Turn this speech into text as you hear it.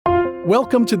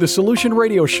Welcome to the Solution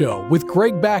Radio Show with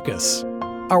Greg Backus.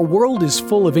 Our world is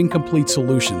full of incomplete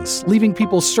solutions, leaving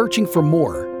people searching for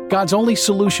more. God's only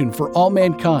solution for all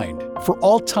mankind, for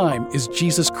all time, is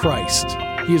Jesus Christ.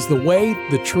 He is the way,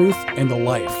 the truth, and the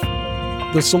life.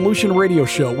 The Solution Radio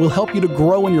Show will help you to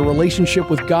grow in your relationship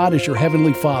with God as your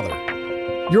Heavenly Father.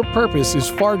 Your purpose is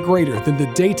far greater than the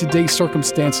day-to-day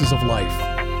circumstances of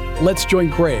life. Let's join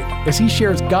Greg as he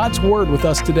shares God's Word with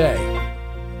us today.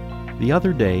 The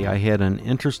other day, I had an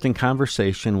interesting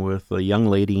conversation with a young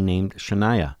lady named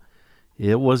Shania.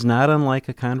 It was not unlike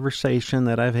a conversation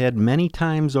that I've had many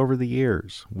times over the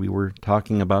years. We were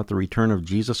talking about the return of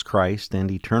Jesus Christ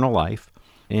and eternal life,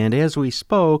 and as we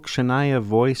spoke, Shania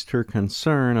voiced her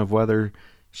concern of whether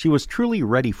she was truly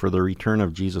ready for the return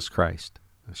of Jesus Christ.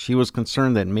 She was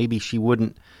concerned that maybe she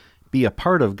wouldn't be a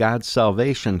part of God's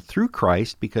salvation through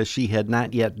Christ because she had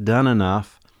not yet done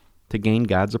enough to gain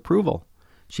God's approval.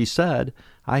 She said,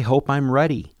 "I hope I'm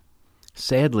ready."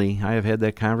 Sadly, I have had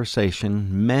that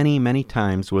conversation many, many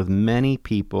times with many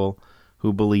people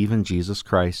who believe in Jesus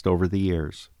Christ over the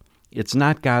years. It's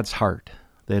not God's heart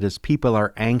that His people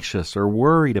are anxious or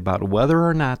worried about whether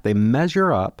or not they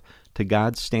measure up to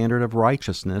God's standard of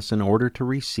righteousness in order to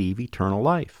receive eternal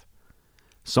life.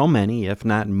 So many, if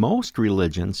not most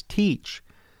religions, teach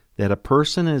that a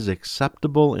person is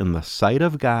acceptable in the sight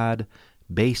of God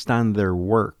based on their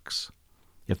works.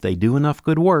 If they do enough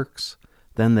good works,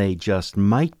 then they just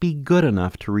might be good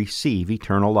enough to receive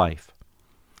eternal life.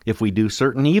 If we do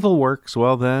certain evil works,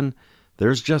 well then,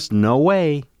 there's just no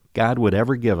way God would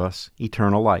ever give us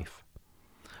eternal life.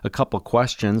 A couple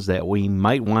questions that we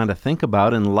might want to think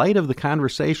about in light of the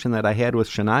conversation that I had with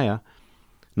Shania.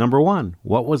 Number one,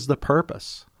 what was the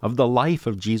purpose of the life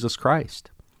of Jesus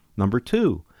Christ? Number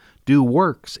two, do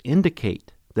works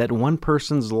indicate that one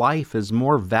person's life is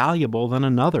more valuable than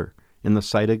another in the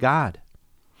sight of God?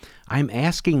 I'm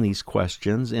asking these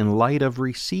questions in light of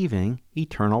receiving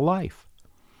eternal life.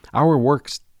 Our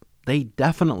works, they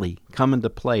definitely come into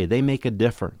play. They make a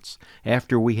difference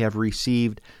after we have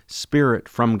received Spirit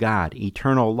from God,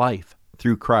 eternal life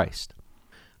through Christ.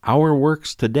 Our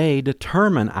works today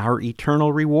determine our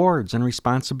eternal rewards and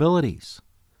responsibilities.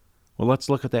 Well, let's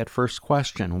look at that first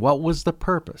question. What was the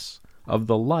purpose of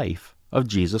the life of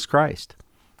Jesus Christ?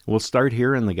 We'll start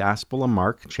here in the Gospel of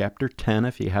Mark, chapter 10,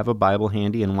 if you have a Bible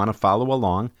handy and want to follow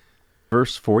along.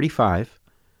 Verse 45,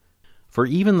 "For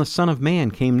even the Son of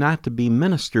Man came not to be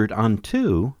ministered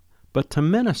unto, but to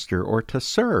minister or to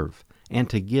serve, and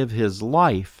to give His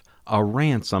life a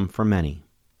ransom for many."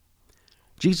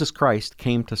 Jesus Christ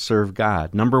came to serve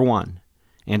God, number one.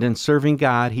 And in serving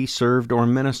God, He served or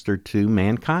ministered to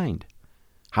mankind.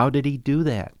 How did He do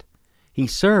that? He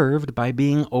served by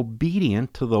being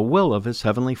obedient to the will of His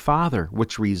Heavenly Father,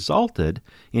 which resulted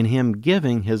in Him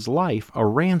giving His life a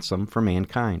ransom for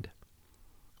mankind.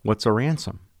 What's a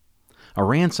ransom? A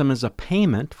ransom is a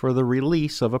payment for the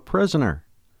release of a prisoner.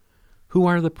 Who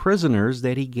are the prisoners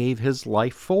that He gave His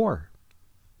life for?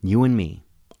 You and me,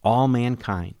 all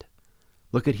mankind.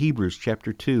 Look at Hebrews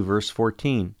chapter 2, verse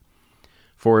 14.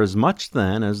 "For as much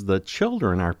then as the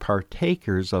children are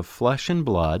partakers of flesh and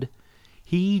blood,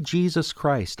 He, Jesus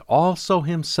Christ, also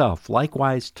Himself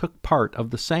likewise took part of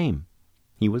the same."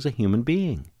 He was a human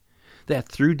being, that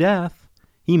through death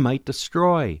He might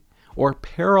destroy, or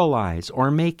paralyze,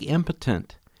 or make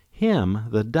impotent him,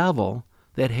 the devil,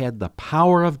 that had the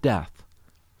power of death,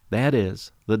 that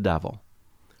is, the devil.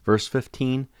 Verse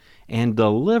 15, "And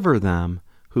deliver them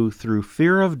who through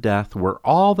fear of death were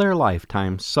all their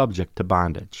lifetime subject to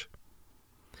bondage."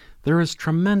 There is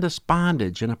tremendous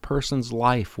bondage in a person's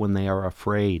life when they are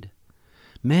afraid.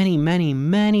 Many, many,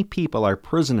 many people are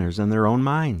prisoners in their own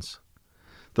minds.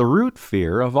 The root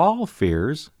fear of all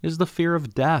fears is the fear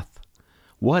of death.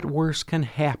 What worse can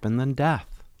happen than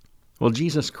death? Well,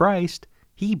 Jesus Christ,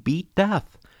 He beat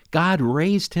death. God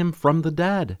raised Him from the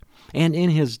dead. And in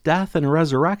His death and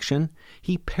resurrection,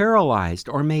 He paralyzed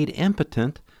or made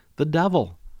impotent the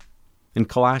devil. In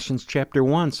Colossians chapter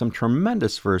 1, some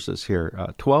tremendous verses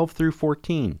here, 12 through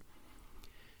 14.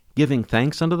 "Giving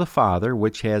thanks unto the Father,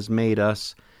 which has made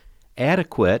us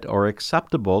adequate or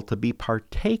acceptable to be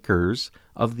partakers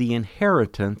of the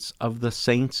inheritance of the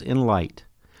saints in light,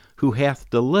 who hath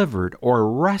delivered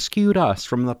or rescued us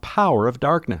from the power of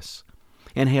darkness,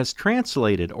 and has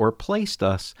translated or placed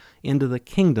us into the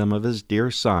kingdom of His dear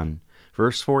Son."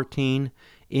 Verse 14,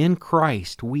 "In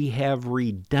Christ we have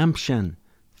redemption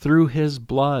through His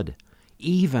blood,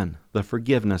 even the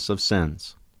forgiveness of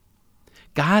sins."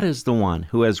 God is the one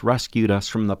who has rescued us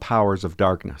from the powers of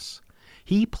darkness.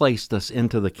 He placed us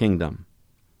into the kingdom.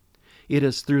 It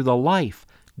is through the life,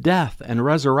 death, and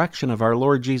resurrection of our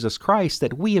Lord Jesus Christ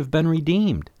that we have been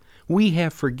redeemed. We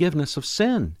have forgiveness of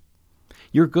sin.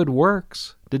 Your good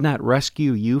works did not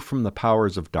rescue you from the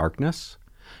powers of darkness.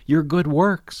 Your good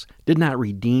works did not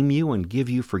redeem you and give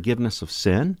you forgiveness of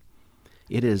sin.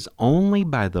 It is only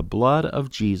by the blood of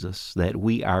Jesus that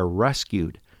we are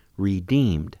rescued,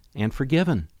 redeemed, and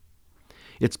forgiven.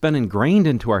 It's been ingrained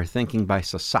into our thinking by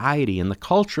society and the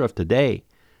culture of today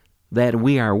that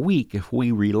we are weak if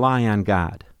we rely on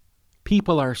God.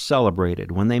 People are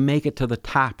celebrated when they make it to the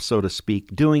top, so to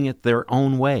speak, doing it their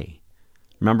own way.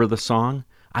 Remember the song,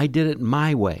 "I Did It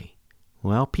My Way"?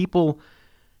 Well, people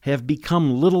have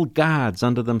become little gods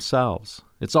unto themselves.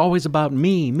 It's always about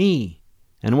me,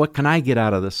 and what can I get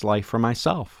out of this life for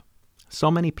myself? So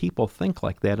many people think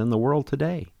like that in the world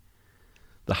today.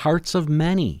 The hearts of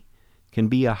many can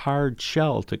be a hard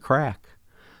shell to crack.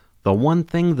 The one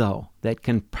thing, though, that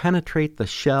can penetrate the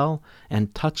shell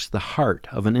and touch the heart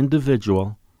of an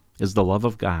individual is the love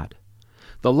of God.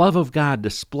 The love of God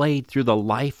displayed through the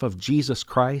life of Jesus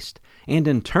Christ, and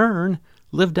in turn,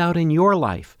 lived out in your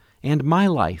life and my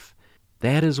life.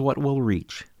 That is what will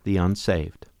reach the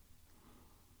unsaved.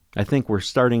 I think we're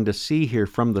starting to see here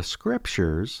from the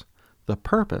Scriptures the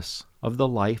purpose of the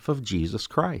life of Jesus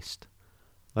Christ.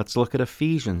 Let's look at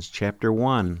Ephesians chapter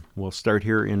 1. We'll start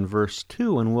here in verse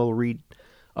 2, and we'll read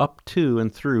up to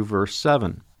and through verse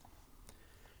 7.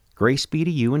 Grace be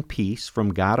to you and peace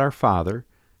from God our Father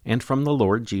and from the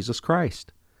Lord Jesus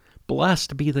Christ.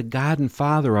 Blessed be the God and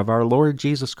Father of our Lord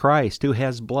Jesus Christ, who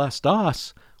has blessed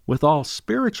us with all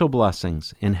spiritual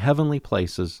blessings in heavenly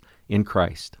places in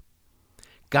Christ.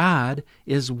 God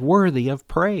is worthy of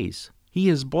praise. He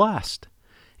is blessed.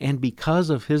 And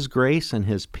because of His grace and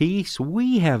His peace,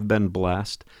 we have been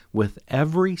blessed with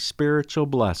every spiritual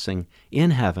blessing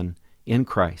in heaven in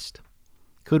Christ.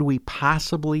 Could we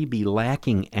possibly be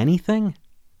lacking anything?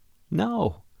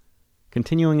 No.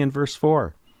 Continuing in verse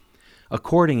 4.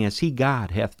 According as He,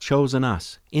 God, hath chosen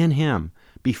us in Him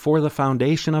before the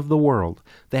foundation of the world,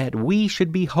 that we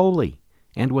should be holy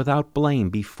and without blame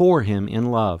before Him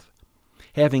in love,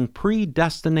 having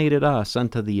predestinated us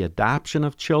unto the adoption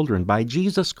of children by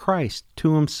Jesus Christ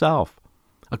to Himself,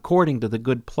 according to the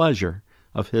good pleasure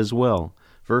of His will.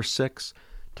 Verse 6,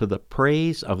 to the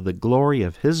praise of the glory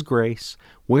of His grace,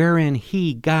 wherein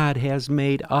He, God, has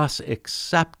made us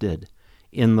accepted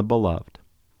in the Beloved.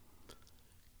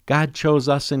 God chose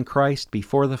us in Christ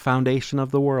before the foundation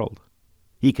of the world.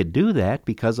 He could do that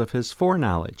because of His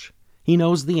foreknowledge. He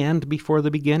knows the end before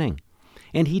the beginning.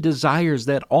 And He desires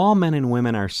that all men and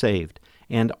women are saved,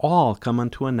 and all come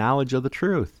unto a knowledge of the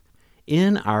truth.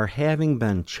 In our having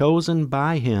been chosen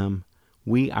by Him,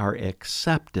 we are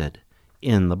accepted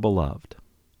in the Beloved.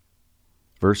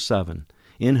 Verse 7,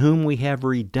 in whom we have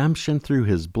redemption through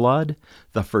His blood,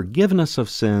 the forgiveness of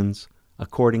sins,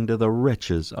 according to the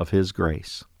riches of His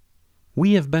grace.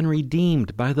 We have been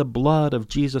redeemed by the blood of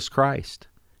Jesus Christ,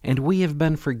 and we have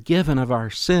been forgiven of our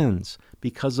sins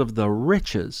because of the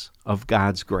riches of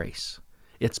God's grace.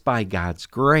 It's by God's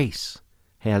grace,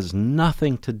 has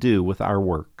nothing to do with our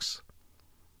works.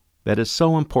 That is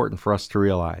so important for us to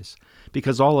realize,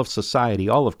 because all of society,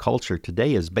 all of culture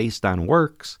today is based on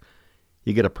works.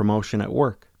 You get a promotion at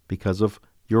work because of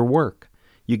your work.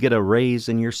 You get a raise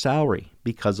in your salary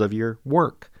because of your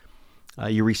work.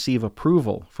 You receive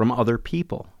approval from other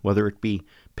people, whether it be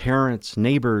parents,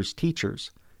 neighbors,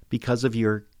 teachers, because of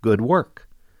your good work.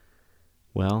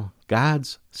 Well,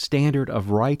 God's standard of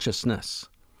righteousness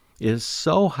is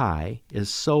so high, is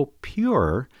so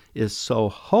pure, is so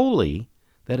holy,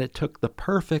 that it took the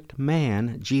perfect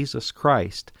man, Jesus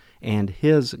Christ, and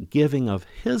His giving of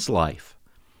His life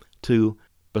to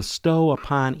bestow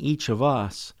upon each of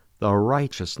us the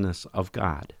righteousness of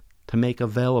God, to make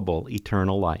available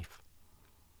eternal life.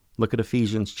 Look at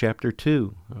Ephesians chapter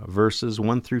 2, verses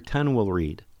 1 through 10 we'll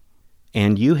read.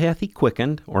 And you hath He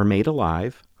quickened, or made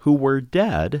alive, who were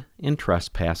dead in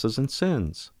trespasses and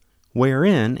sins,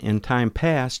 wherein in time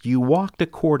past you walked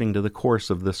according to the course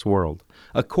of this world,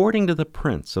 according to the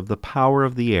prince of the power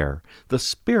of the air, the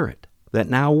spirit that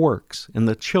now works in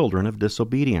the children of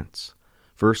disobedience.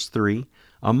 Verse 3,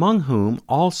 among whom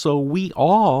also we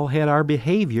all had our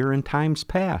behavior in times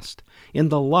past, in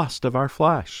the lust of our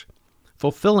flesh,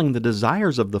 fulfilling the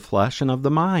desires of the flesh and of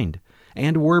the mind,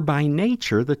 and were by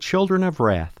nature the children of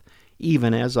wrath,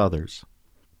 even as others.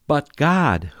 But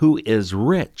God, who is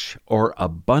rich or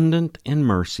abundant in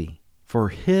mercy, for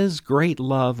His great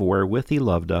love wherewith He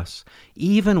loved us,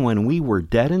 even when we were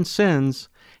dead in sins,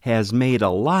 has made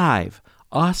alive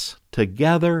us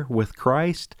together with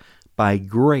Christ. By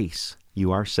grace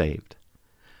you are saved.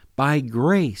 By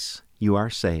grace you are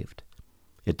saved.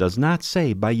 It does not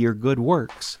say, by your good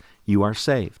works you are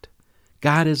saved.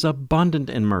 God is abundant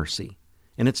in mercy,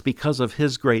 and it's because of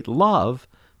His great love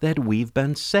that we've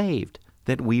been saved,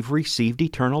 that we've received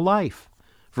eternal life.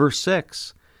 Verse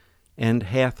 6, and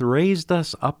hath raised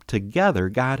us up together,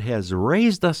 God has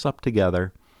raised us up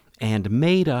together, and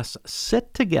made us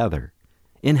sit together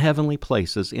in heavenly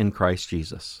places in Christ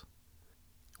Jesus.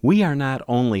 We are not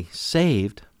only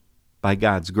saved by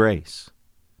God's grace,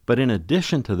 but in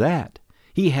addition to that,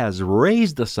 He has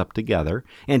raised us up together,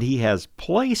 and He has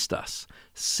placed us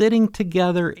sitting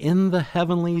together in the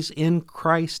heavenlies in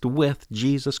Christ with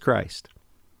Jesus Christ.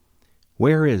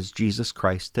 Where is Jesus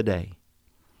Christ today?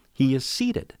 He is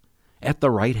seated at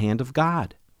the right hand of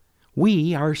God.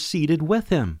 We are seated with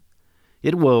Him.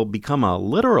 It will become a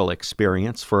literal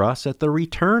experience for us at the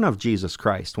return of Jesus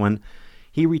Christ, when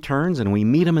He returns and we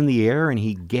meet Him in the air and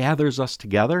He gathers us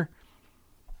together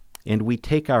and we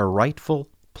take our rightful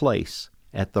place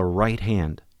at the right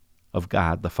hand of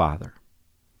God the Father.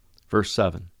 Verse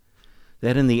 7,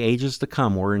 that in the ages to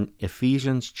come, we're in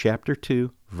Ephesians chapter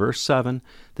 2, verse 7,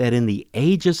 that in the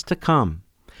ages to come,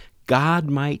 God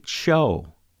might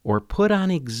show or put on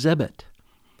exhibit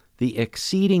the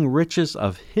exceeding riches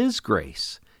of His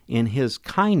grace in His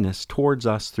kindness towards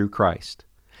us through Christ.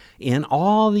 In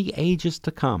all the ages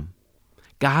to come,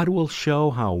 God will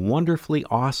show how wonderfully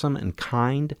awesome and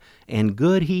kind and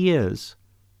good He is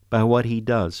by what He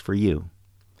does for you.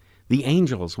 The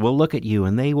angels will look at you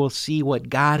and they will see what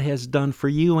God has done for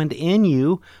you and in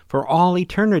you for all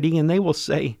eternity, and they will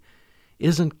say,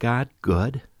 "Isn't God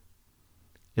good?"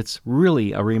 It's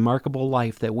really a remarkable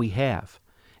life that we have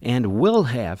and will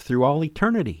have through all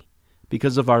eternity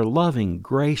because of our loving,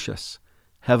 gracious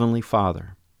Heavenly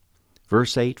Father.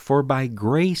 Verse 8, for by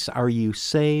grace are you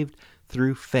saved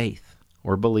through faith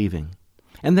or believing,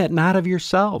 and that not of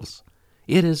yourselves.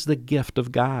 It is the gift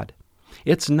of God.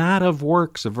 It's not of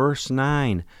works, verse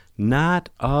 9, not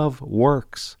of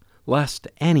works, lest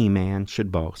any man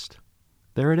should boast.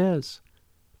 There it is.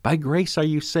 By grace are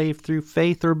you saved through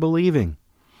faith or believing.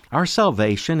 Our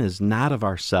salvation is not of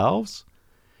ourselves.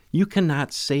 You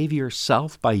cannot save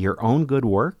yourself by your own good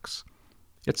works.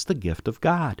 It's the gift of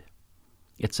God.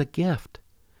 It's a gift.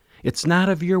 It's not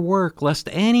of your work, lest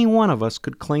any one of us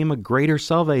could claim a greater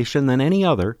salvation than any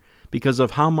other because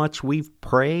of how much we've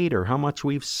prayed or how much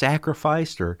we've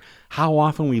sacrificed or how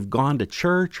often we've gone to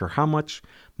church or how much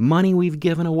money we've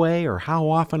given away or how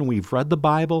often we've read the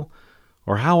Bible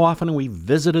or how often we've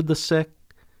visited the sick.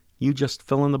 You just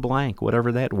fill in the blank,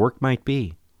 whatever that work might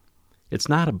be. It's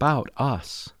not about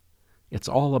us. It's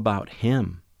all about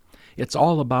Him. It's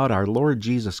all about our Lord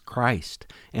Jesus Christ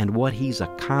and what He's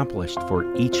accomplished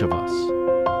for each of us.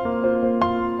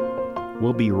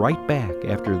 We'll be right back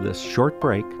after this short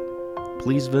break.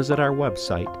 Please visit our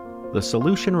website,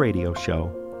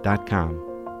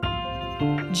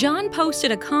 thesolutionradioshow.com. John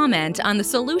posted a comment on the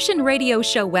Solution Radio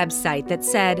Show website that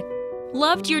said,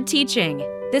 "Loved your teaching.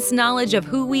 This knowledge of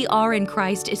who we are in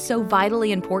Christ is so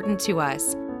vitally important to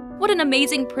us. What an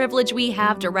amazing privilege we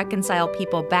have to reconcile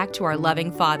people back to our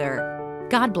loving Father.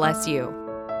 God bless you."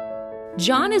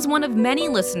 John is one of many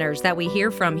listeners that we hear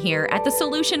from here at the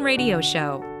Solution Radio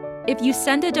Show. If you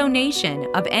send a donation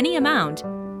of any amount,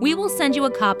 we will send you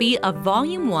a copy of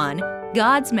Volume 1,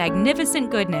 God's Magnificent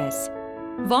Goodness.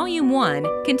 Volume 1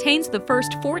 contains the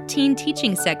first 14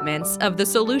 teaching segments of the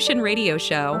Solution Radio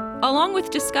Show, along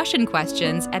with discussion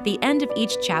questions at the end of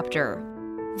each chapter.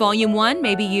 Volume 1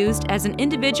 may be used as an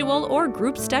individual or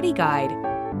group study guide.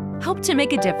 Help to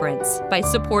make a difference by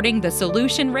supporting the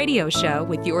Solution Radio Show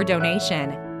with your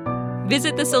donation.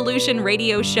 Visit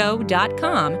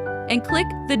thesolutionradioshow.com and click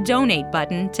the Donate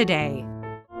button today.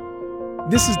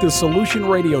 This is the Solution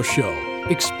Radio Show,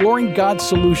 exploring God's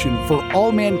solution for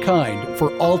all mankind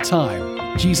for all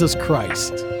time, Jesus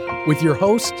Christ, with your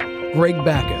host, Greg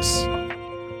Backus.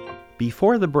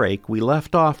 Before the break, we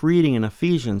left off reading in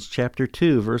Ephesians chapter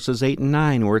 2, verses 8 and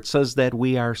 9, where it says that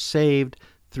we are saved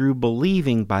through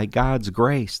believing by God's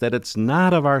grace, that it's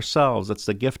not of ourselves, it's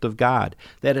the gift of God,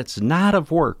 that it's not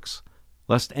of works,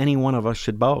 lest any one of us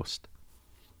should boast.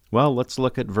 Well, let's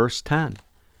look at verse 10.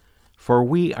 For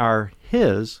we are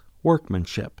His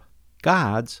workmanship,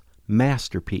 God's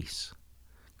masterpiece,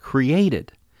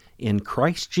 created in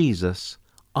Christ Jesus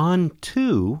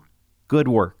unto good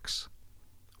works,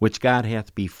 which God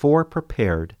hath before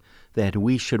prepared that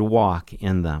we should walk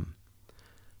in them.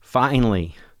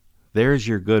 Finally, there's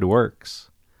your good works.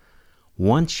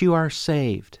 Once you are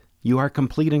saved, you are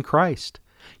complete in Christ.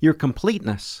 Your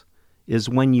completeness is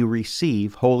when you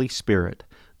receive Holy Spirit,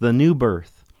 the new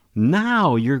birth.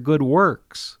 Now your good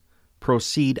works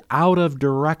proceed out of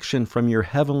direction from your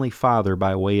heavenly Father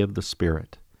by way of the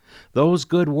Spirit. Those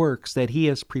good works that He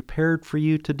has prepared for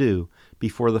you to do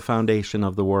before the foundation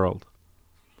of the world.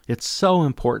 It's so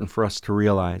important for us to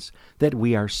realize that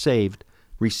we are saved,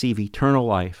 receive eternal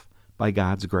life by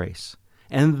God's grace.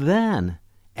 And then,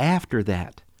 after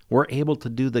that, we're able to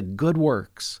do the good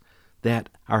works that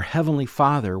our Heavenly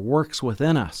Father works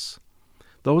within us.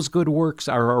 Those good works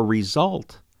are a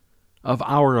result of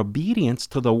our obedience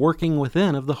to the working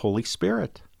within of the Holy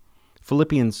Spirit.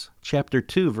 Philippians chapter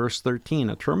 2, verse 13,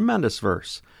 a tremendous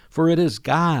verse. For it is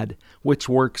God which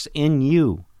works in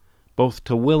you, both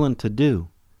to will and to do,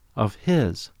 of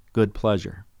His good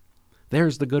pleasure.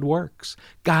 There's the good works.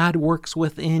 God works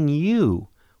within you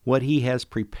what He has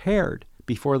prepared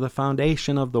before the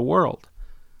foundation of the world,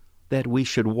 that we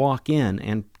should walk in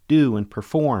and do and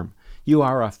perform. You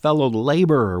are a fellow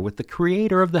laborer with the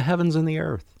Creator of the heavens and the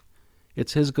earth.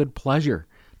 It's His good pleasure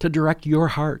to direct your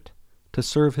heart to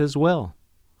serve His will.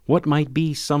 What might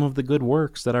be some of the good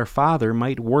works that our Father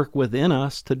might work within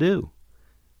us to do?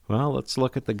 Well, let's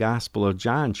look at the Gospel of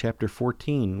John, chapter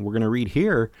 14. We're going to read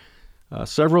here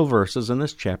several verses in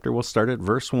this chapter. We'll start at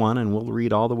verse 1 and we'll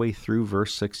read all the way through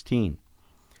verse 16.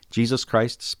 Jesus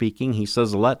Christ speaking, He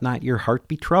says, "Let not your heart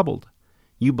be troubled.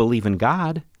 You believe in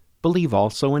God, believe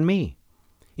also in me.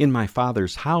 In my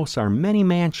Father's house are many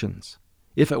mansions.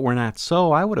 If it were not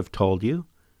so, I would have told you.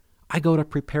 I go to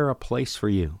prepare a place for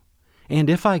you. And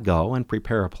if I go and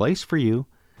prepare a place for you,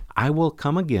 I will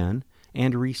come again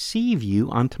and receive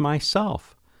you unto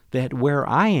myself, that where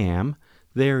I am,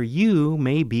 there you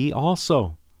may be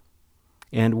also.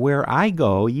 And where I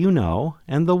go you know,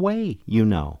 and the way you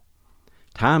know."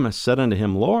 Thomas said unto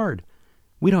Him, "Lord,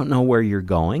 we don't know where you're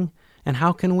going, and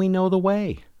how can we know the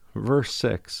way?" Verse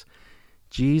 6,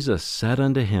 Jesus said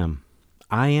unto him,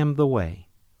 "I am the way,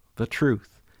 the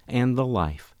truth, and the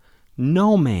life.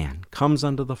 No man comes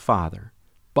unto the Father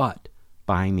but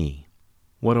by me."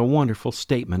 What a wonderful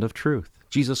statement of truth.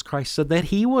 Jesus Christ said that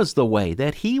He was the way,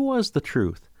 that He was the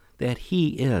truth, that He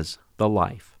is the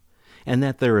life, and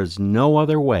that there is no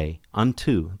other way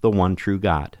unto the one true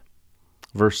God.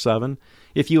 Verse 7,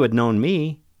 "If you had known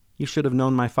me, you should have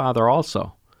known my Father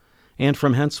also. And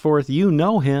from henceforth you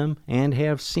know Him and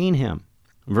have seen Him."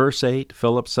 Verse 8,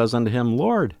 Philip says unto Him,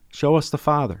 "Lord, show us the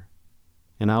Father,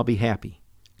 and I'll be happy."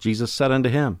 Jesus said unto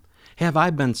him, "Have I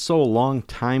been so long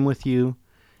time with you,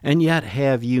 and yet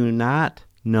have you not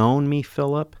known me,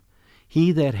 Philip?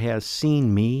 He that has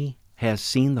seen me has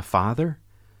seen the Father.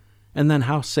 And then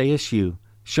how sayest you,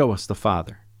 Show us the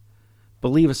Father?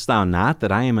 Believest thou not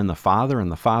that I am in the Father,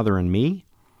 and the Father in me?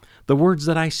 The words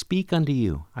that I speak unto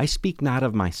you, I speak not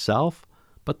of myself,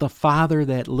 but the Father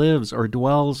that lives or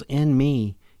dwells in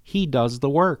me, He does the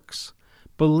works.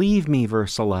 Believe me,"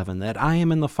 verse 11, "that I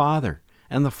am in the Father,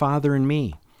 and the Father in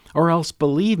me, or else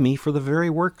believe me for the very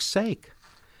work's sake.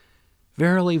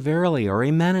 Verily, verily," or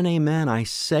amen and amen, "I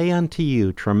say unto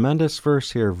you," tremendous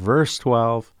verse here, verse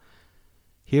 12,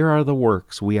 "here are the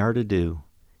works we are to do.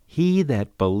 He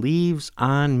that believes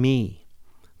on me,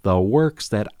 the works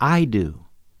that I do,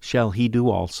 shall he do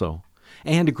also.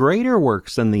 And greater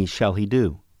works than these shall he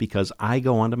do, because I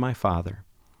go unto my Father.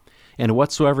 And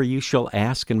whatsoever you shall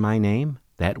ask in my name,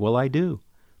 that will I do,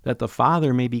 that the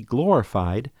Father may be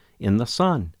glorified in the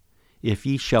Son. If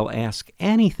ye shall ask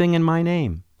anything in my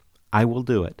name, I will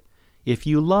do it. If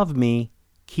you love me,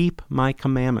 keep my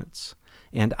commandments.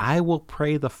 And I will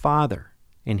pray the Father,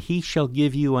 and He shall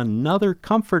give you another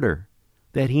Comforter,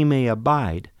 that He may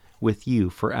abide with you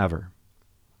forever."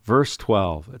 Verse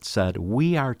 12, it said,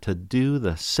 we are to do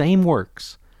the same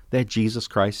works that Jesus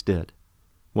Christ did.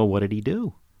 Well, what did He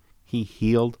do? He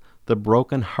healed the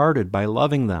brokenhearted by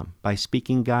loving them, by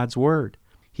speaking God's word.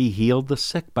 He healed the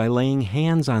sick by laying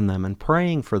hands on them and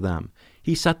praying for them.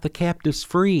 He set the captives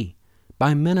free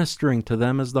by ministering to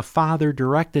them as the Father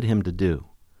directed Him to do.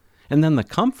 And then the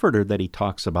Comforter that He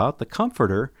talks about, the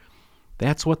Comforter,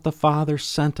 that's what the Father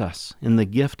sent us in the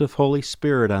gift of Holy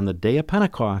Spirit on the day of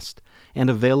Pentecost, and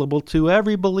available to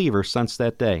every believer since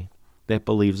that day that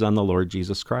believes on the Lord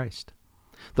Jesus Christ.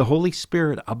 The Holy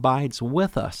Spirit abides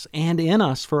with us and in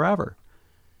us forever.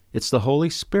 It's the Holy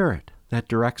Spirit that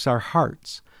directs our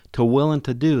hearts to will and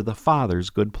to do the Father's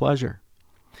good pleasure.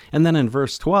 And then in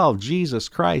verse 12, Jesus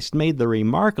Christ made the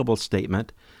remarkable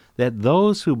statement that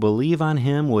those who believe on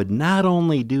Him would not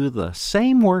only do the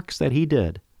same works that He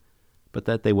did, but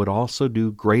that they would also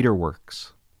do greater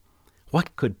works.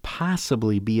 What could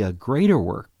possibly be a greater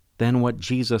work than what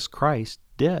Jesus Christ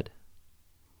did?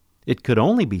 It could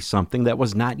only be something that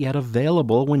was not yet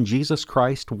available when Jesus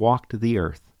Christ walked the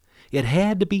earth. It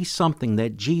had to be something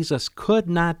that Jesus could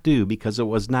not do because it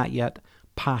was not yet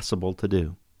possible to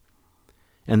do.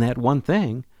 And that one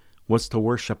thing was to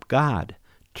worship God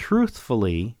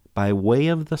truthfully by way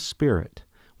of the Spirit,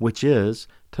 which is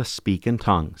to speak in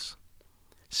tongues.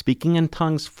 Speaking in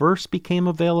tongues first became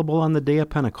available on the day of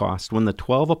Pentecost when the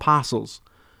 12 apostles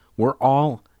were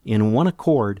all in one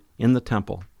accord in the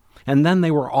temple. And then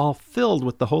they were all filled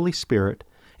with the Holy Spirit,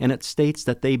 and it states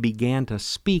that they began to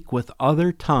speak with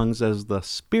other tongues as the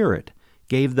Spirit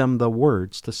gave them the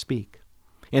words to speak.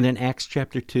 And in Acts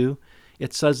chapter 2,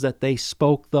 it says that they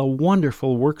spoke the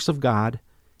wonderful works of God,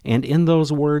 and in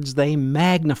those words they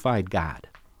magnified God.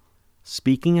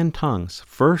 Speaking in tongues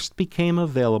first became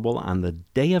available on the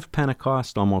day of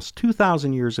Pentecost almost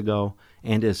 2,000 years ago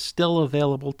and is still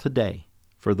available today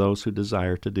for those who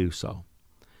desire to do so.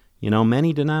 You know,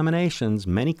 many denominations,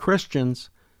 many Christians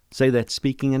say that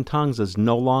speaking in tongues is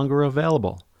no longer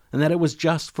available and that it was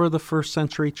just for the first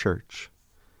century church.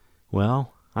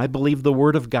 Well, I believe the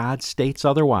Word of God states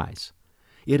otherwise.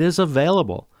 It is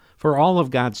available for all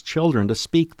of God's children to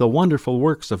speak the wonderful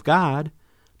works of God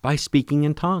by speaking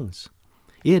in tongues.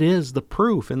 It is the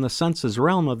proof in the senses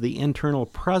realm of the internal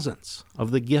presence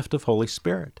of the gift of Holy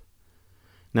Spirit.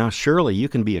 Now, surely you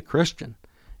can be a Christian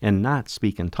and not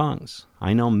speak in tongues.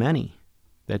 I know many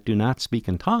that do not speak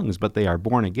in tongues, but they are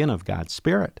born again of God's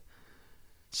Spirit.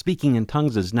 Speaking in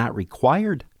tongues is not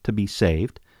required to be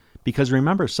saved, because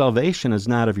remember, salvation is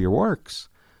not of your works,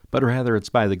 but rather it's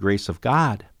by the grace of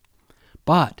God.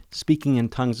 But speaking in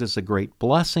tongues is a great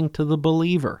blessing to the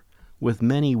believer with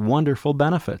many wonderful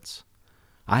benefits.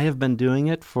 I have been doing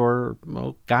it for,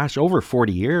 over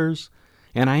 40 years,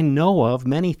 and I know of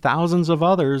many thousands of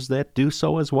others that do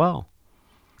so as well.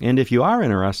 And if you are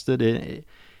interested,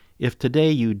 if today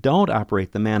you don't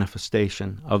operate the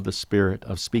manifestation of the Spirit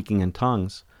of speaking in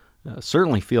tongues,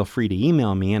 certainly feel free to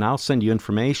email me and I'll send you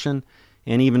information.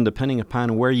 And even depending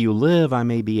upon where you live, I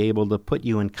may be able to put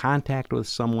you in contact with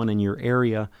someone in your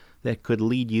area that could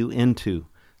lead you into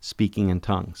speaking in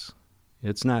tongues.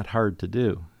 It's not hard to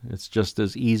do. It's just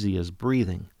as easy as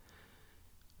breathing.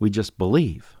 We just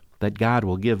believe that God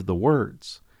will give the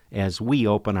words as we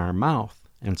open our mouth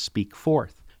and speak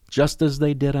forth, just as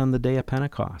they did on the day of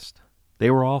Pentecost.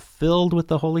 They were all filled with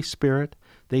the Holy Spirit.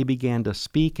 They began to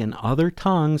speak in other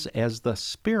tongues as the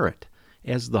Spirit,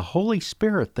 as the Holy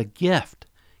Spirit, the gift,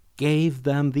 gave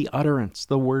them the utterance,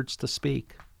 the words to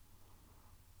speak.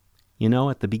 You know,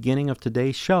 at the beginning of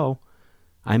today's show,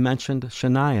 I mentioned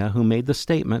Shania, who made the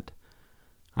statement,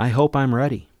 "I hope I'm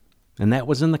ready." And that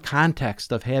was in the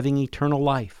context of having eternal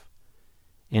life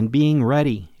and being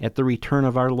ready at the return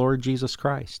of our Lord Jesus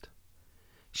Christ.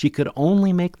 She could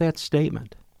only make that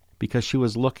statement because she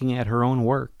was looking at her own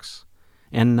works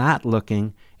and not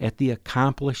looking at the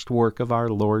accomplished work of our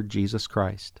Lord Jesus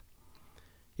Christ.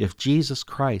 If Jesus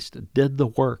Christ did the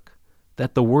work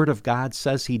that the Word of God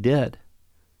says He did,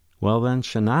 well then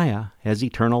Shania has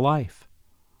eternal life.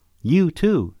 You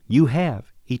too, you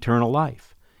have eternal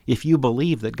life. If you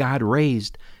believe that God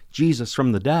raised Jesus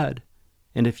from the dead,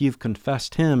 and if you've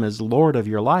confessed Him as Lord of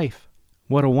your life,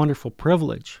 what a wonderful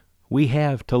privilege we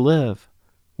have to live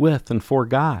with and for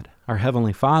God, our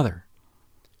Heavenly Father.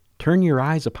 Turn your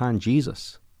eyes upon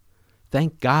Jesus.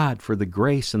 Thank God for the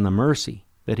grace and the mercy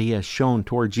that He has shown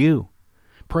towards you.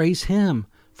 Praise Him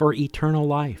for eternal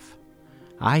life.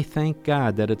 I thank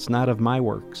God that it's not of my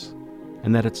works,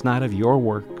 and that it's not of your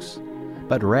works,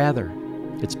 but rather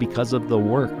it's because of the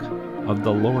work of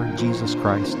the Lord Jesus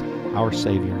Christ, our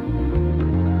Savior.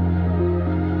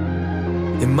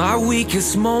 In my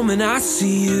weakest moment, I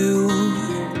see you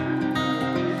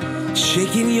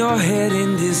shaking your head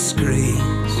in disgrace.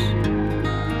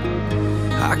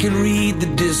 I can read the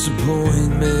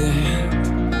disappointment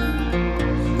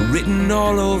written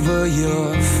all over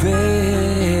your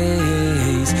face.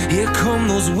 Here come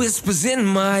those whispers in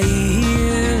my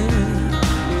ear,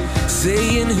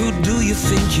 saying, who do you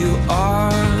think you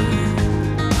are?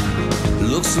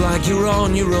 Looks like you're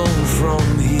on your own from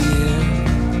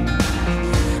here,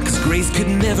 'cause grace could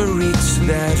never reach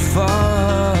that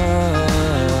far.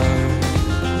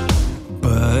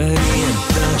 But in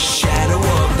the shadow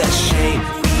of that shame,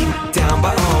 beat down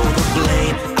by all the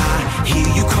blame, I hear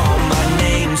you call my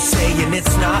name, saying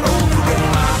it's not over, and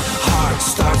my heart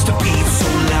starts to beat so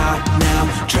loud now,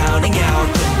 drowning out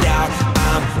the doubt.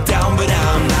 I'm down but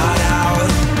I'm not out.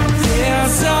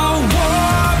 There's a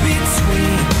war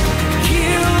between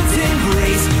guilt and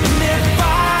grace, and they're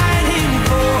fighting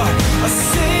for a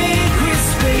sacred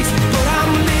space, but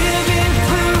I'm living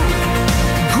through.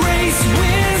 Grace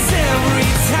wins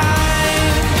every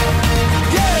time.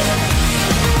 Yeah.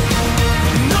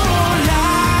 No more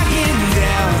lying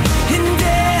down in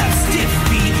death's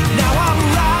defeat. Now I'm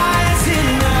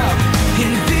rising up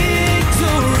in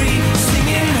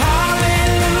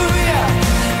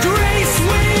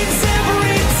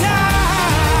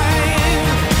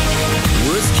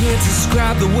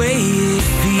describe the way it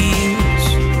feels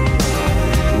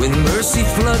when mercy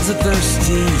floods a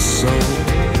thirsty soul.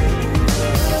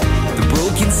 The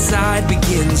broken side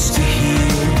begins to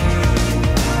heal,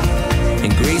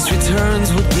 and grace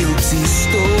returns what guilty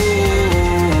stole.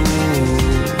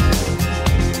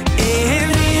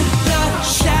 And in the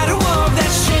shadow of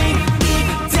that shame,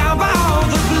 down by all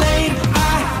the blame,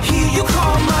 I hear you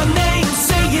call my name,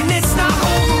 saying it's not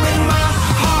over, and my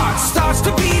heart starts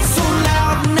to beat so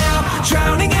loud now,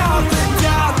 drowning out the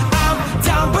doubt. I'm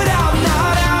down but I'm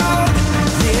not out.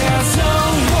 There's a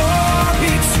war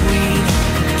between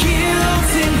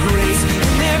guilt and grace,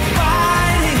 and they're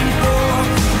fighting for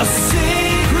a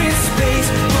sacred space,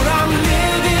 but I'm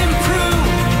living proof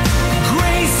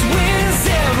grace wins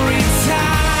every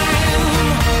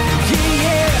time. Yeah,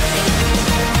 yeah.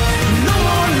 No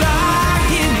more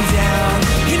lying down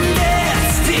in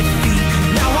death's defeat.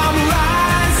 Now I'm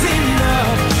rising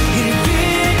up in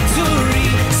victory,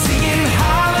 singing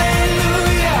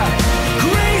hallelujah.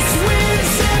 Grace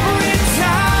wins every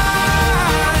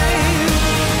time.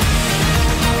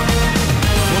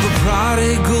 For the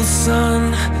prodigal son,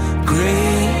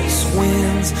 grace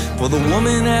wins. For the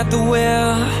woman at the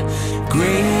well,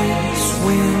 grace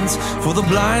wins. For the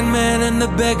blind man and the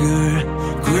beggar,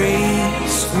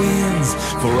 grace wins.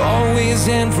 For always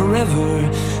and forever,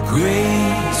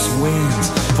 grace wins.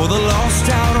 For the lost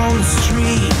out on the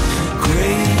street,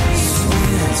 grace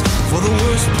wins. For the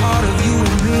worst part of you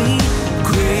and me,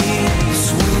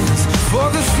 grace wins. For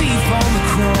the thief on the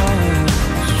cross,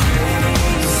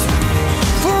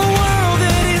 for a world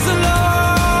that is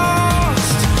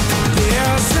lost.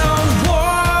 There's a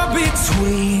war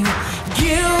between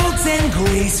guilt and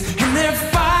grace, and they're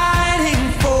fighting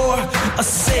for a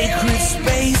sacred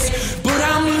space, but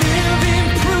I'm living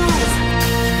proof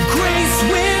grace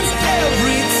wins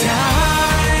every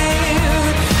time.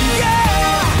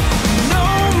 Yeah, no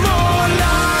more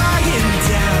lying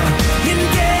down in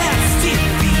death's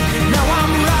defeat. Now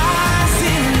I'm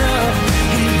rising up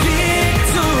in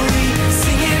victory,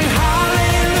 singing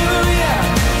hallelujah.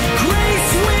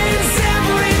 Grace wins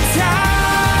every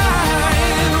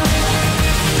time.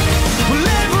 Well,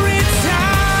 every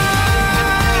time.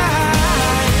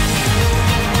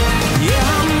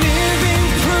 Yeah, I'm living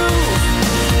proof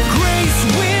grace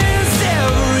wins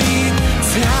every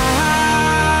time.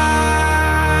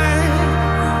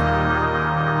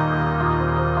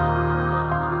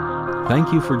 Thank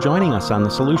you for joining us on The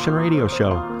Solution Radio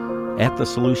Show. At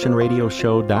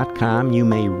thesolutionradioshow.com, you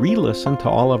may re-listen to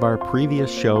all of our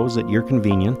previous shows at your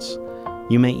convenience.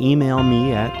 You may email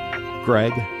me at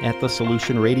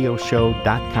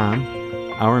greg@thesolutionradioshow.com.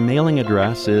 Our mailing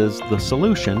address is The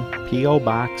Solution, P.O.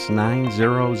 Box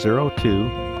 9002,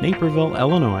 Naperville,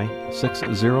 Illinois,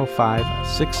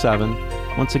 60567.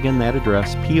 Once again, that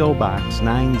address, P.O. Box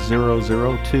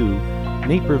 9002,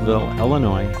 Naperville,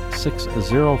 Illinois,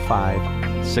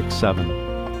 60567.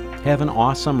 Have an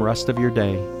awesome rest of your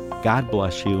day. God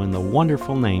bless you in the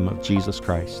wonderful name of Jesus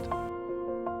Christ.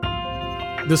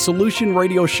 The Solution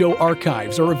Radio Show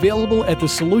archives are available at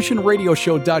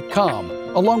thesolutionradioshow.com,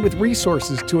 along with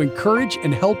resources to encourage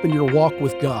and help in your walk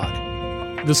with God.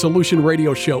 The Solution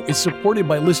Radio Show is supported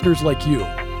by listeners like you.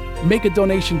 Make a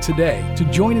donation today to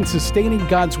join in sustaining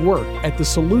God's work at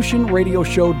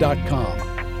thesolutionradioshow.com.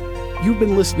 You've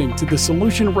been listening to The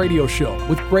Solution Radio Show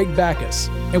with Greg Backus,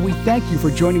 and we thank you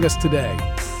for joining us today.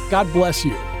 God bless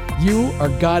you. You are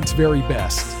God's very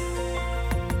best.